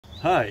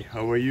Hi,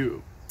 how are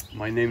you?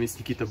 My name is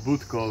Nikita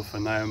Budkov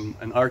and I am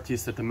an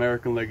artist at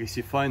American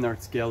Legacy Fine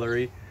Arts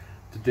Gallery.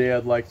 Today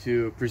I'd like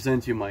to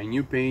present you my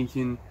new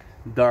painting,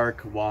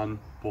 Dark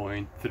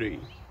 1.3.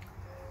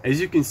 As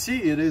you can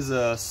see, it is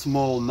a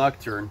small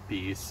nocturne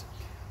piece.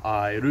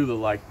 I really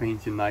like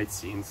painting night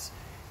scenes,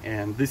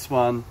 and this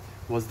one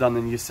was done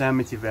in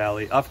Yosemite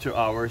Valley after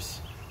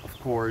hours, of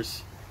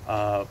course.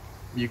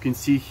 You can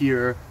see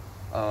here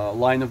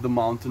line of the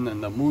mountain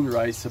and the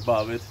moonrise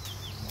above it.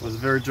 It was a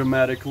very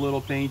dramatic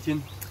little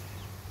painting,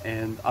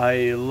 and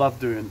I love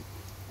doing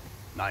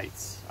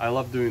nights. I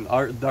love doing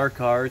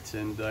dark art,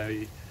 and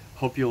I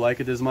hope you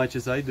like it as much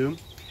as I do.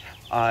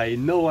 I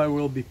know I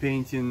will be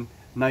painting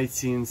night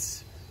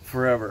scenes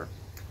forever,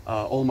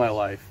 all my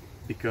life,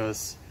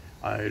 because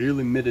I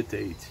really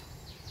meditate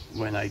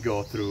when I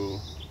go through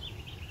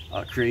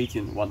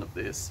creating one of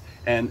these.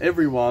 And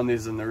everyone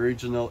is an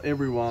original,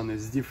 everyone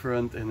is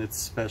different, and it's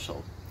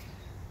special.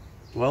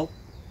 Well,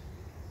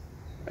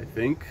 I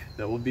think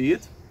that will be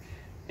it.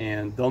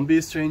 And don't be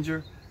a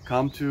stranger.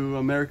 Come to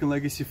American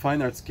Legacy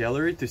Fine Arts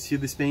Gallery to see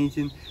this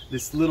painting,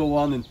 this little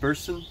one in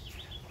person.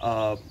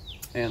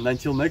 And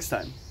until next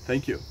time,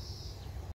 thank you.